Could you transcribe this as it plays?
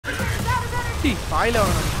Tea பாயில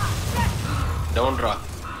வாங்க down ரா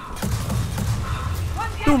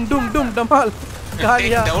டும் டும் டும் டமால்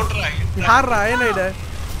காலியா டவுன் ரா யாரா ஏனேடா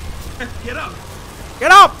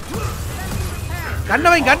கெட் அப்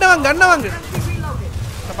கண்ண வாங்க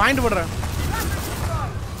பாயிண்ட் போடுறேன்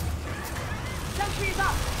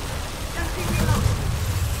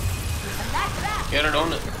ஏற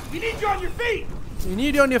down You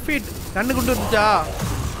need you on your feet. கண்ணு குண்டு வந்துச்சா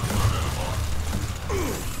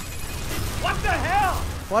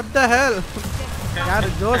What the hell யார்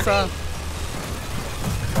ஜோஸா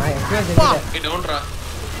ஏய் டவுன் ரா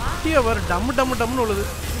வர டம்மு உள்ளது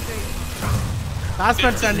லாஸ்ட்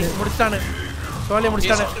மேட்ச் ஸ்டாண்டிங் முடிச்சானே சோலிய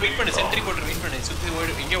முடிச்சானே வெயிட் பண்ணு சென்ட்ரி போட்டு வெயிட் பண்ணு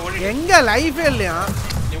சுத்தி ஓடி எங்க லைஃபே இல்லையா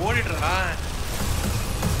நீ ஓடிடுறா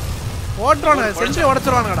ஓட்றானே சென்ட்ரி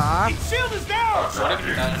உடைச்சறானடா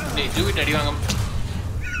டேய் ஜூவி அடி வாங்க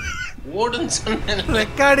ஓடுன்னு சொன்னேன்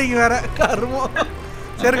ரெக்கார்டிங் வேற கர்மோ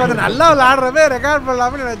சரி கொஞ்சம் நல்லா விளையாடுறவே ரெக்கார்ட்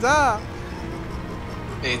பண்ணலாம்னு நினைச்சா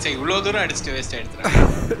டேய் சே இவ்வளவு தூரம் அடிச்சிட்டு வேஸ்ட் ஆயிடுறா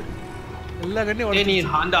எல்லா கண்ணி டேய் நீ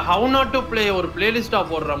அந்த how not to play ஒரு பிளேலிஸ்டா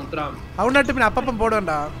போடுறா முத்ராம் how not to play அப்பப்ப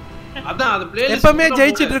போடுவேன்டா அதான் அது பிளேலிஸ்ட் எப்பவுமே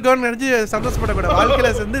ஜெயிச்சிட்டு இருக்கோம்னு நினைச்சு சந்தோஷப்பட கூடாது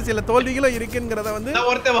வாழ்க்கையில வந்து சில தோல்விகளும் இருக்குங்கறத வந்து நான்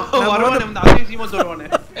ஒருத்தன் வரவனே அந்த அதிசயமா சொல்வானே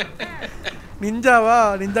நிஞ்சாவா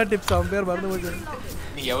நிஞ்சா டிப்ஸ் அவன் பேர் மறந்து போச்சு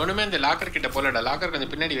நீ எவனுமே அந்த லாக்கர் கிட்ட போலடா லாக்கர்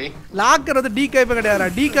கொஞ்சம் பின்னாடி வை லாக்கர் வந்து டிகே இப்ப கிடையாதுடா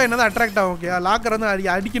டிகே என்னது அட்ராக்ட் ஆகும் ஓகே லாக்கர் வந்து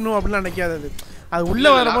அடிக்கணும் அப்படிலாம் நினைக்காது அது உள்ள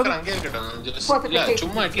வரும்போது அங்கே இருக்கட்டும் இல்ல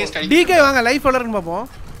சும்மா அட்லீஸ்ட் டிகே வாங்க லைஃப் வளர்ன்னு பாப்போம்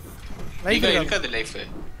லைஃப் இருக்காது லைஃப்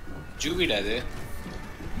ஜூவிடா அது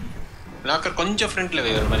லாக்கர் கொஞ்சம் ஃப்ரண்ட்ல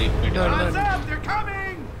வை ஒரு மாதிரி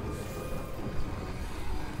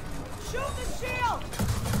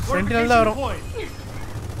சென்டினல் தான் வரும்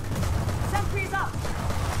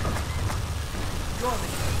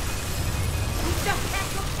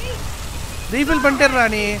ரீஃபில் பண்ணிட்டேறா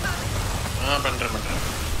நீ பண்றேன்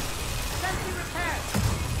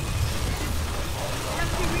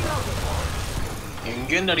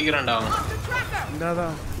எங்க இருந்து அடிக்கறான்டா அவன்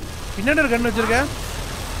இந்தாதான் பின்னாடி ஒரு கன் வச்சிருக்க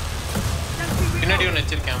பின்னாடி ஒன்னு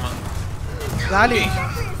வச்சிருக்கேன் காலி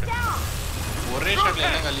ஒரே ஷாட்ல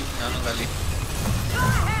எல்லாம் காலி நானும் காலி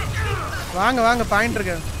வாங்க பாயிண்ட்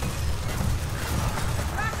இருக்கு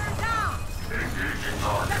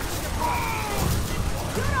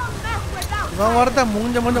இவன் ஒருத்த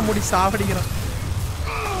மூஞ்ச முடி சாவடிக்கிறான்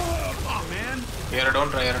ஏற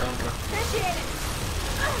டவுன் ரா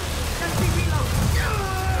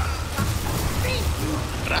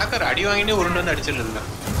ட்ராக்கர் அடி வாங்கினே உருண்டு வந்து அடிச்சிருந்தா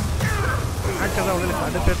ஆக்டர் அவளே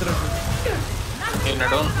கடு பேத்துறது என்ன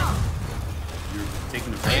டவுன்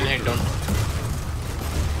நைன் ஹைட் டவுன்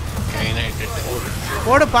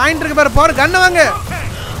போடு பாயிண்ட் இருக்கு பாரு போடு கண்ண வாங்க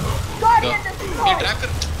ஏ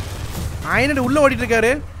ட்ராக்கர் ஐனட் உள்ள ஓடிட்டு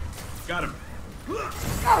இருக்காரு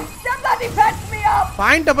Somebody patch me up.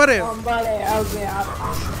 Point பாரு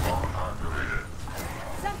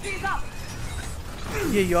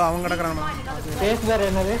ஐயோ அவன் கடக்குறானோ ஸ்பேஸ் பார்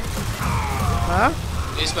என்னது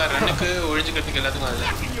ஸ்பேஸ் பார் ரன்னுக்கு ஒழிஞ்சிக்கிறதுக்கு எல்லாத்துக்கும் அதுல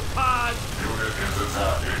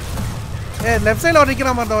லெஃப்ட் சைடுல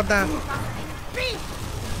நிக்கறான் மாதிரி ஒருத்தன்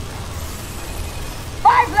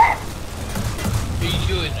 5 left.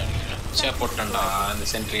 ஐயோ என்ன சே போட்டண்டா அந்த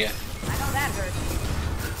சென்ட்ரிய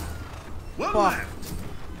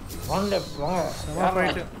ஒன் லெஃப்ட் வாங்க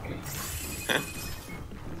ரைட்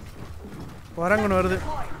வரங்கன வருது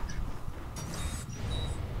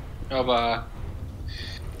ஆபா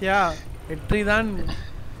வெற்றி தான்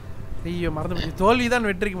ஐயோ மறந்து போச்சு தோல்வி தான்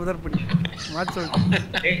வெற்றிக்கு முதற்படி மாத்தி சொல்லிட்டேன்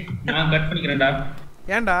டேய் நான் கட் பண்ணிக்கிறேன்டா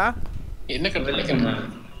ஏன்டா என்ன கட் பண்ணிக்கிறேன்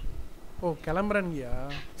ஓ கிளம்பறேன்யா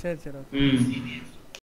சரி